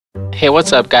Hey,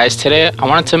 what's up guys? Today I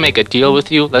wanted to make a deal with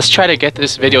you. Let's try to get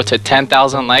this video to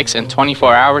 10,000 likes in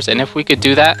 24 hours, and if we could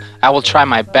do that, I will try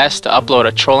my best to upload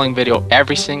a trolling video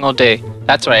every single day.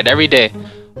 That's right, every day.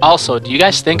 Also, do you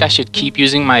guys think I should keep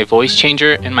using my voice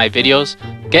changer in my videos?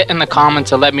 Get in the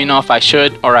comments to let me know if I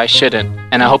should or I shouldn't,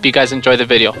 and I hope you guys enjoy the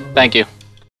video. Thank you.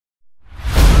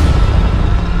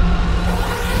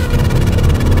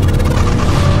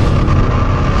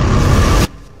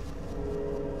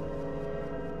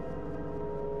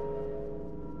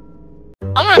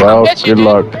 I'm gonna Well, come get you, good dude.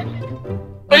 luck.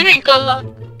 What do you mean, good luck?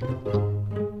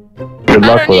 Good I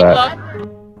luck don't with need that. luck.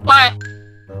 Why?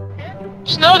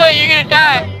 Just know that you're gonna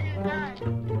die.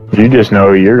 You just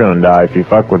know you're gonna die if you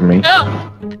fuck with me. No.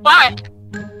 Why?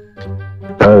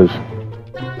 Cause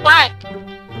Why?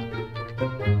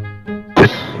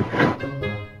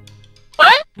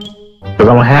 What?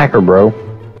 I'm a hacker, bro.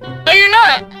 No, you're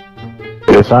not.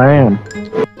 Yes, I am.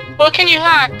 What can you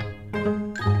hack?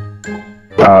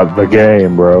 The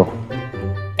game, bro.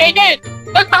 Hey, dude,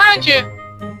 look behind you.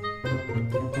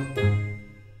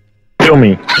 Kill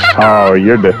me. Oh,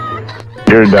 you're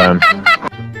done.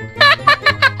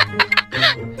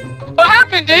 What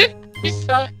happened, dude? You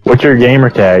suck. What's your gamer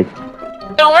tag?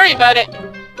 Don't worry about it.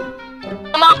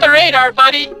 I'm off the radar,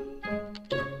 buddy.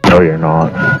 No, you're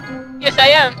not. Yes, I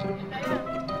am.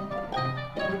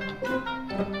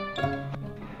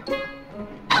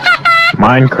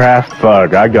 Minecraft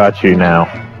Bug. I got you now.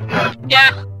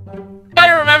 Yeah.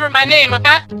 Gotta remember my name,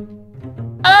 okay?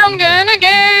 I'm gonna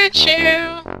get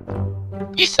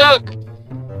you. You suck.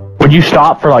 Would you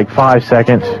stop for like 5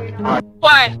 seconds?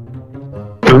 Why?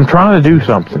 Cause I'm trying to do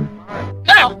something.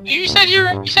 No, you said you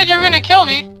were gonna kill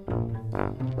me.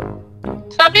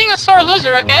 Stop being a sore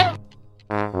loser, okay?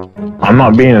 I'm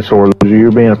not being a sore loser.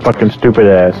 You're being a fucking stupid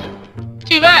ass.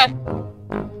 Too bad.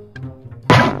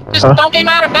 Just Huh? don't be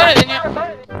mad or better than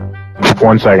you.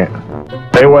 1 second.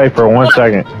 Stay away for 1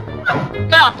 second.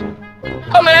 No.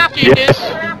 Coming after you, Yes.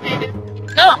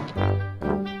 dude. No.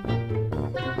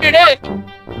 You're dead.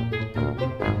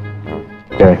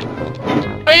 Okay.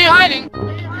 Where are you hiding?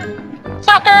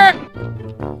 Sucker!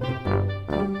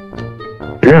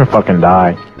 You're gonna fucking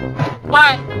die.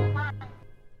 Why?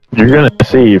 You're gonna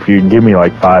see if you give me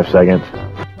like 5 seconds.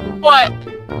 What?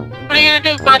 What are you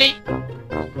gonna do, buddy?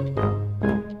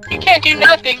 You can't do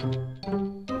nothing.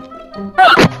 Bro,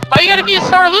 why you gotta be a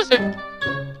sore loser?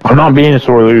 I'm not being a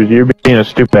sore loser. You're being a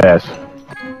stupid ass.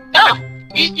 No.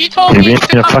 You told You're me being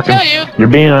to a come fucking. kill you. You're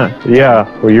being a. Yeah.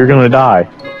 Well, you're gonna die.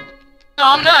 No,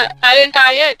 I'm not. I didn't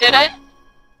die yet, did I?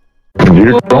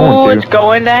 You're Ooh, going it's to.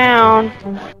 going down.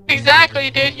 Exactly,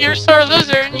 dude. You're a sore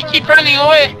loser and you keep running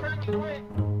away.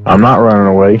 I'm not running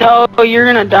away. No, you're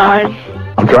gonna die.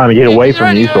 I'm trying to get away He's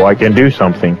from you running so I can do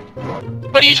something.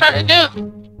 What are you trying to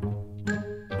do?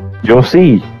 You'll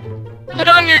see. Put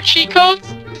on your cheat codes?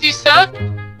 Cause you suck?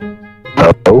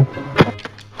 Oh.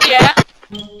 Yeah.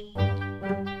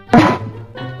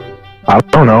 I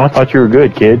don't know. I thought you were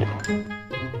good, kid.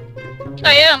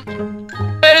 I am.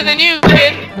 Better than you,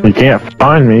 kid. You can't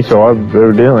find me, so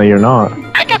evidently you're not.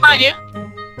 I can find you.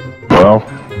 Well,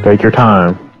 take your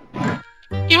time.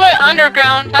 He went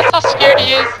underground. That's how scared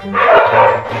he is.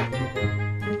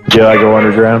 Did I go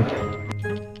underground?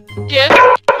 Yes.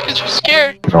 Because you're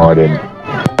scared. No, I didn't.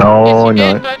 No, Yes, you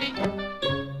no. did, buddy.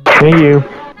 Hey, you.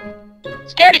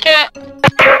 Scaredy cat.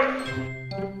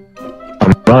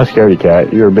 I'm not a scaredy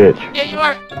cat. You're a bitch. Yeah, you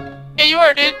are. Yeah, you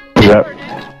are, dude. Is that?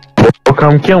 Well,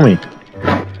 come kill me.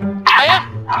 I am.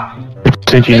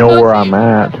 Since you know where I'm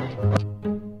at.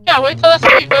 Yeah, wait till I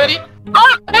see you, buddy.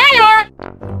 Oh, there you are.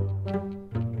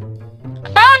 I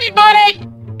found you, buddy.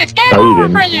 It's game No, you over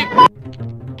didn't. for you.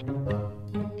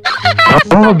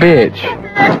 I'm a bitch.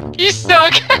 You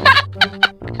suck.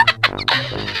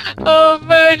 Oh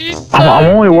man, you suck. I'm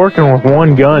only working with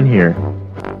one gun here.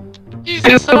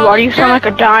 Jesus, Dude, why do you sound like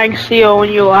a dying seal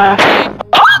when you laugh?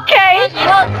 Okay!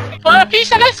 You want a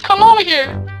piece of this? Come over here.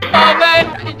 Oh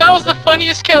man, that was the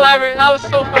funniest kill ever. That was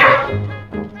so funny.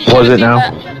 You Was should've it seen now?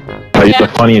 that. He's the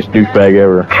funniest douchebag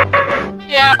ever.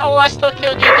 Yeah, oh, I still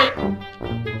killed you,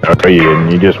 dude. No, you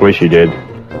didn't. You just wish you did.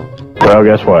 Well,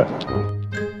 guess what?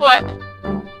 What?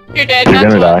 You're dead. You're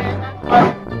that's gonna what.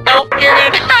 die. Nope, you're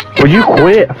gonna die. Will you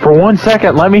quit for 1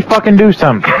 second? Let me fucking do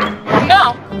something.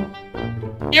 No.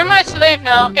 You're my slave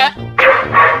now, okay?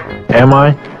 Am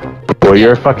I? Well,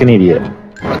 you're a fucking idiot.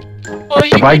 Well,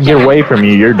 If I get away from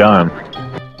you, you're done.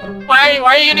 Why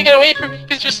are you gonna get away from me?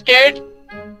 Because you're scared?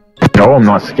 No, I'm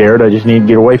not scared. I just need to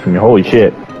get away from you. Holy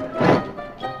shit.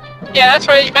 Yeah, that's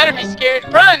right. You better be scared.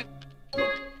 Run!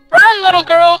 Run, little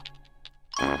girl!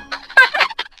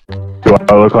 Do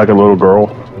I look like a little girl?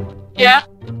 Yeah?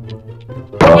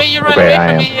 The way you run okay, away I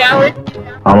from am. me, yeah.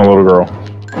 I'm a little girl.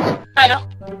 I know.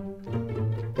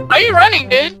 Why are you running,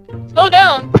 dude? Slow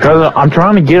down. Because I'm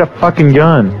trying to get a fucking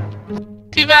gun.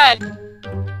 Too bad.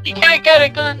 You can't get a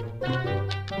gun.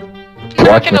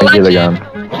 Watch me get a gun.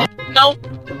 Nope.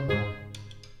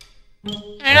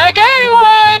 You're not getting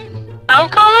one. I'm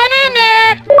coming in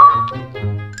there.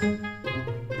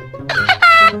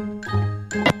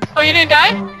 Oh, you didn't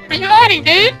die? Where you hiding,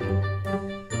 dude?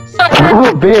 Sucker.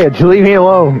 Oh, bitch, leave me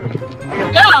alone.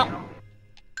 No.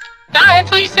 Not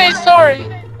until you say sorry.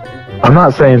 I'm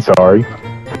not saying sorry.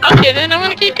 Okay, then I'm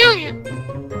gonna keep killing you.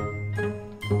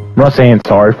 I'm not saying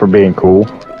sorry for being cool.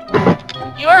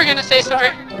 You are gonna say sorry.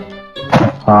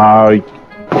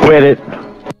 Quit it.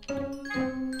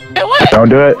 Hey, what? Don't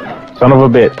do it. Son of a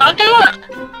bitch. Don't do it.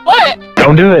 What?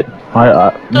 Don't do it.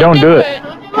 Don't do it.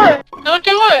 Don't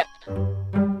do it.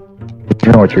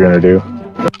 You know what you're gonna do.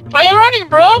 Why are you running,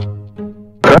 bro?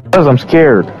 Because I'm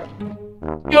scared.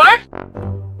 You are?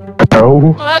 No.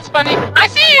 Well, that's funny. I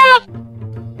see you!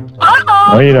 Uh-oh!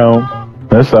 No, you don't.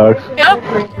 That sucks. Yep.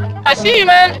 I see you,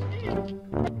 man.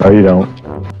 No, you don't.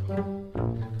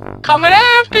 Coming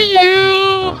after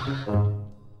you!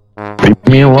 Leave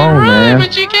me You can alone, run, man.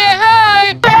 but you can't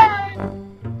hide!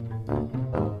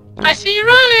 I see you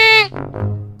running!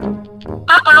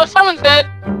 Uh-oh, someone's dead.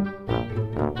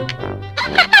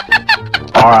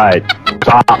 Alright.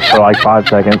 Stop for like 5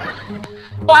 seconds.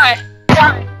 Why?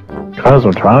 Because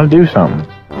I'm trying to do something.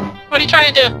 What are you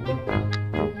trying to do?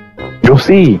 You'll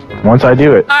see once I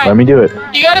do it. Alright. Let me do it.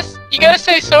 You gotta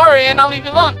say sorry and I'll leave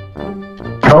you alone.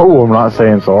 No, I'm not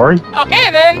saying sorry.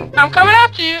 Okay, then. I'm coming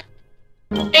after you.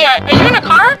 Hey, are you in a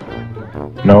car?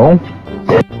 No,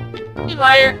 You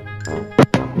liar.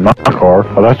 I'm not in a car.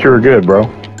 I thought you were good, bro.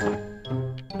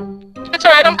 That's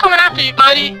alright, I'm coming after you,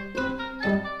 buddy.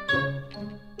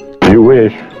 You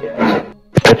wish.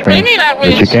 Catch What do me. you mean I But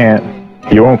you wish? can't.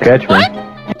 You won't catch me. What?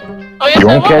 Oh, yes, You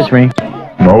I won't will. catch me.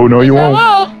 No, no, you Yes, won't. I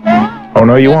will. Oh,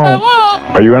 no, you Yes, I won't.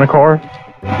 will. Are you in a car?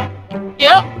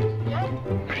 Yep,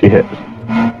 Shit.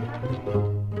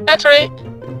 that's right.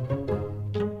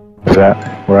 Is that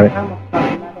right?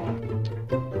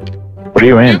 What are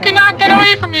you You in? cannot get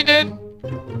away from me, dude.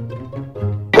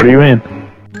 What are you in?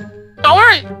 Don't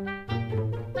worry.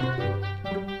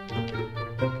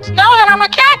 Just know that I'm gonna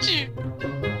catch you.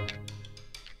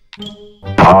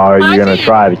 Oh, you're I gonna see you.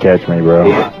 try to catch me, bro.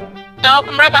 Nope,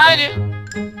 I'm right behind you.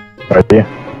 Are you?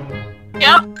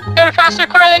 Yep, got a faster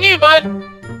car than you, bud.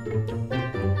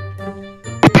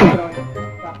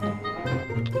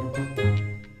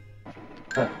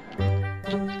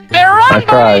 Better run, Nice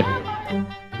try. buddy.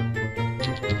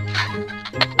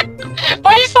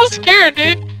 Why are you so scared,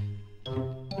 dude?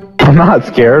 I'm not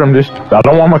scared. I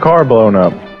don't want my car blown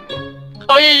up.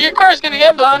 Oh yeah, your car's gonna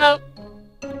get blown up.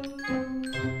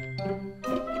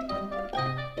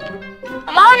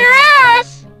 I'm on your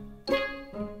ass!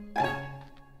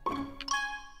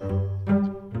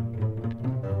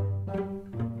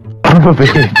 Son of a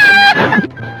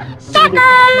bitch.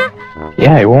 Sucker!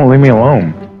 Yeah, he won't leave me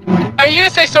alone. Are you gonna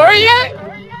say sorry yet?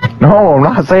 No, I'm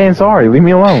not saying sorry. Leave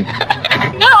me alone.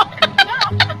 No!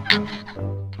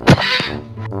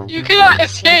 You cannot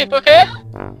escape, okay?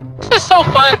 This is so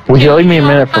fun. Would you leave me a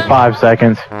minute for 5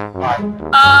 seconds?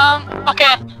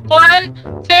 Okay. 1,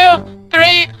 2,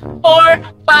 3, 4,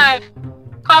 5.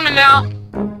 Coming now.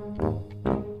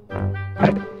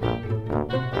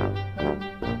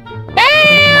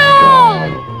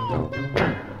 Damn!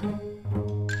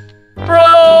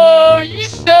 Bro, you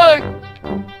suck.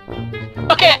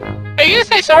 Okay, are you gonna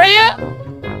say sorry yet?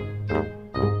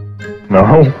 No.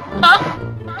 Huh?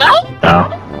 No? No.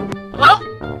 Hello?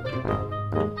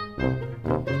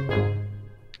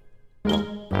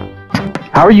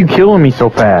 How are you killing me so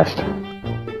fast?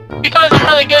 Because I'm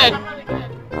really good.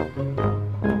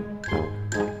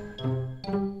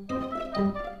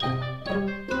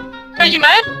 Are you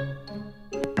mad?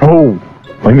 Oh,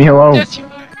 leave me alone. Yes, you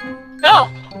are. No.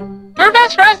 We're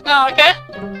best friends now, okay?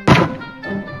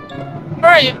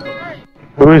 Where are you?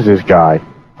 Who is this guy?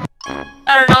 I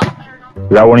don't know. Is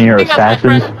that one of your I think that's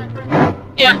my assassins? friend.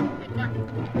 Yeah.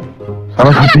 Son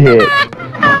of a bitch.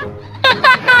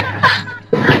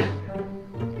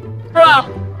 Bro.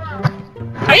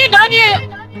 Are you done yet?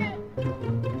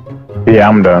 Yeah,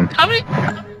 I'm done. How many?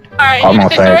 Alright, I'm you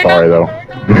not say saying sorry now? though.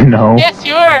 No. Yes,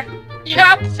 you are. You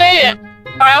have to say it.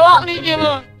 Or I won't leave you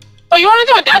alone. Oh, you want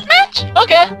to do a deathmatch?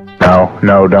 Okay. No,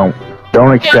 no, don't.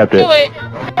 Don't accept yeah, it. too late.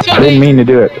 Too I late. didn't mean to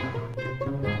do it.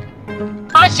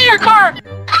 I see your car.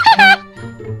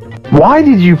 Why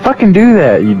did you fucking do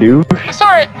that, you douche?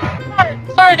 Sorry.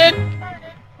 Sorry, dude.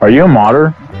 Are you a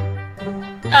modder?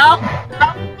 No.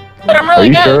 But I'm Are really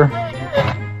you good. sure?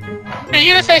 Are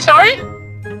you gonna say sorry?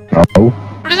 No.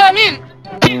 What does that mean?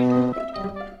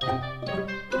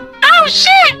 Oh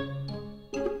shit!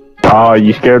 Oh,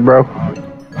 you scared, bro?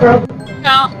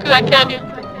 No, because I killed you.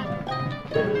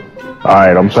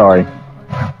 Alright, I'm sorry.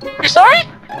 You're sorry?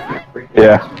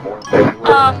 Yeah.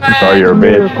 Oh man. Sorry, you're a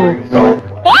bitch.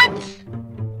 What?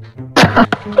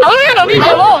 I'm gonna leave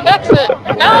you alone, that's it.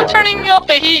 Now I'm turning you up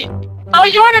the heat. Oh,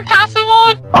 you want in passive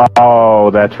mode? Oh,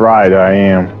 that's right, I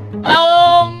am.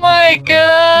 Oh my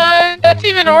god. That's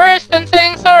even worse than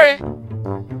saying sorry.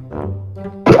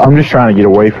 I'm just trying to get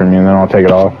away from you and then I'll take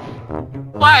it off.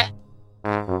 Why?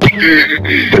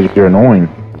 Because you're annoying.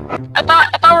 I thought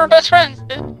we were best friends,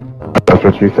 dude. That's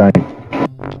what you think.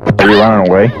 Are you running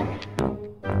away?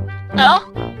 No?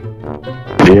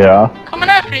 Yeah, Coming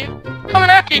after you. Coming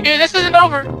after you, dude. This isn't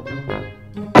over.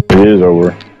 it is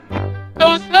over.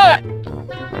 No, it's not.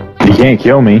 You can't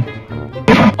kill me.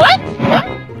 What?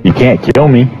 You can't kill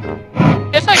me.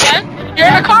 Yes, I can. You're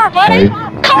in a car, buddy. Hey.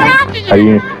 Coming after How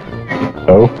you. you?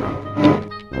 Oh?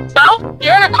 So?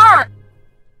 You're in a car.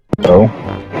 Oh?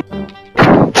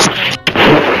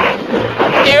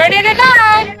 Get ready to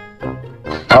die.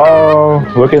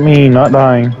 Oh, look at me, not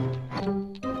dying.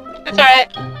 It's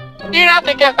alright. You don't have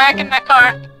to get back in that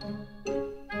car.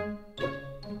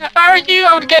 If I were you,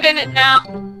 I would get in it now.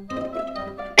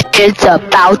 It's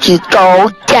about to go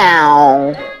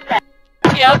down.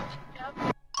 Yep.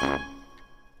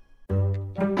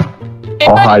 Hey,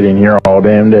 I'll buddy. hide in here all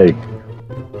damn day.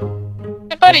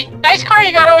 Hey, buddy. Nice car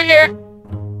you got over here.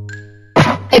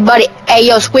 Hey, buddy. Hey,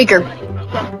 yo, Squeaker.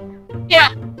 Yeah.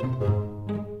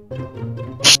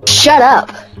 Shut up.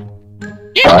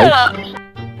 You Right. shut up.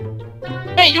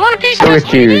 Hey, you want a piece of Look this?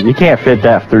 at you, you can't fit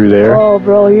that through there. Oh,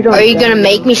 bro, you don't. Are you gonna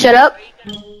make me shut up?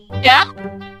 Yeah?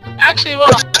 Actually, well,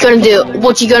 What you gonna do?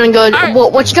 What you gonna go? Alright.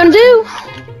 What you gonna do?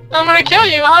 I'm gonna kill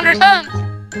you 100 times.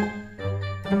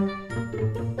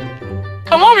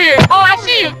 Come over here. Oh, I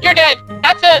see you. You're dead.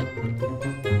 That's it.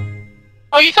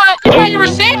 Oh, you thought you were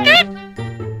safe, dude?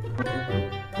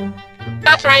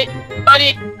 That's right,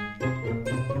 buddy.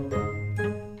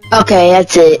 Okay,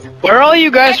 that's it. Where are all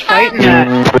you guys fighting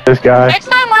at? With this guy. Next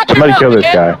time, watch your Somebody mouth, kill this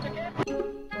okay? guy.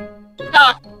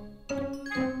 No.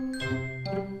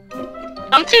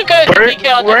 I'm too good to be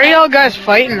killed. Where are okay? y'all guys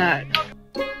fighting at?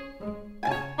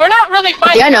 We're not really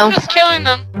fighting. Yeah, I know. I'm just killing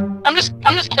them. I'm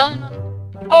just killing them.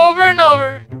 Over and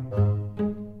over.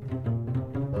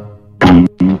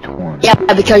 E20. Yeah,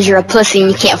 because you're a pussy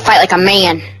and you can't fight like a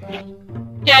man.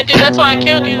 Yeah, dude, that's why I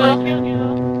killed you, though.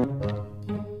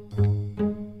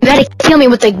 You gotta kill me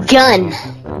with a gun.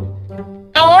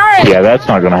 Don't worry. Yeah, that's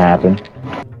not gonna happen.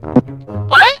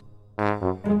 What?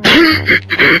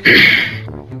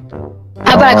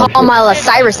 How about I Oh, call my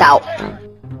Cyrus out?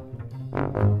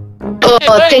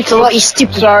 Oh, thanks a lot, you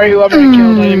stupid. Sorry, whoever I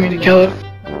killed, I didn't mean to kill it.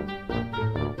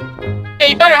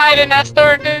 Hey, you better hide in that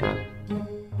store, dude.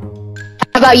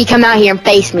 How about you come out here and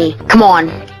face me? Come on.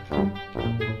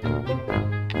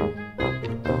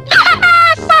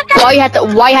 Why you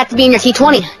have to be in your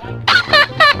T20?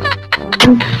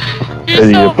 You're Is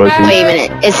he so a pussy? bad. Wait a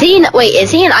minute. Is he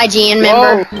an IGN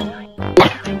member? Whoa,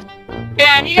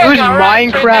 Damn, you guys who's got right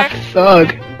Minecraft there.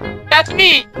 Thug? That's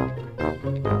me.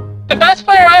 The best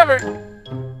player ever.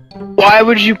 Why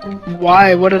would you?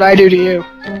 Why? What did I do to you?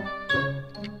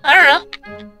 I don't know.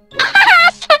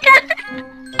 Sucker.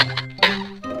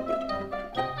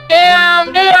 Damn,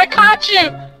 dude, I caught you.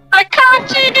 I caught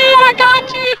you, dude. I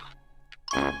got you.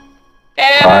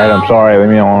 Damn. Alright, I'm sorry, leave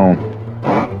me alone.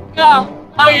 No.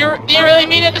 Oh, do you really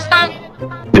mean it this time?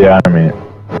 Yeah, I mean it.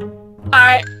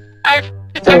 Alright.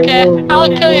 It's okay. I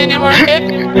won't kill you anymore,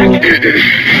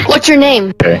 okay? What's your name?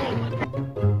 Okay.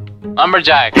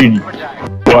 Lumberjack, Dude,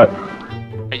 what?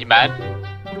 are you mad?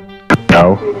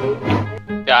 No.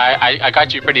 Yeah, I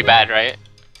got you pretty bad, right?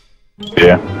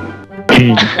 Yeah.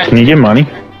 Can you get money?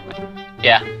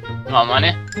 Yeah. You want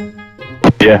money?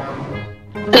 Yeah.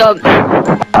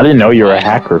 I didn't know you were a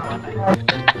hacker.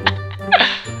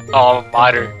 Oh,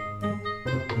 modder.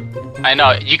 I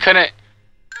know, you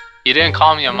didn't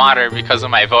call me a modder because of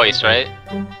my voice, right?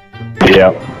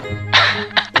 Yeah.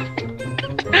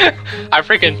 I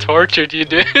freaking tortured you,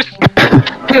 dude.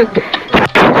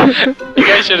 You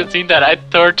guys should have seen that. I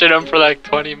tortured him for like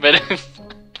 20 minutes.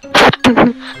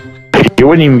 You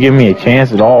wouldn't even give me a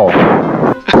chance at all.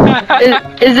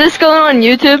 Is this going on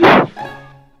YouTube?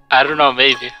 I don't know,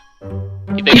 maybe.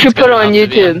 You should put it on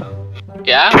YouTube.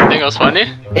 Yeah? You think it was funny?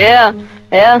 Yeah.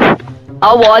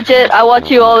 I'll watch it. I watch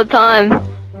you all the time.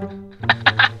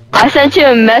 I sent you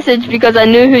a message because I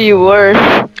knew who you were.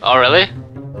 Oh, really?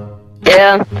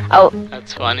 Yeah.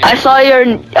 That's funny. I saw your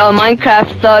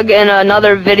Minecraft thug in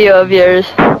another video of yours.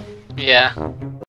 Yeah.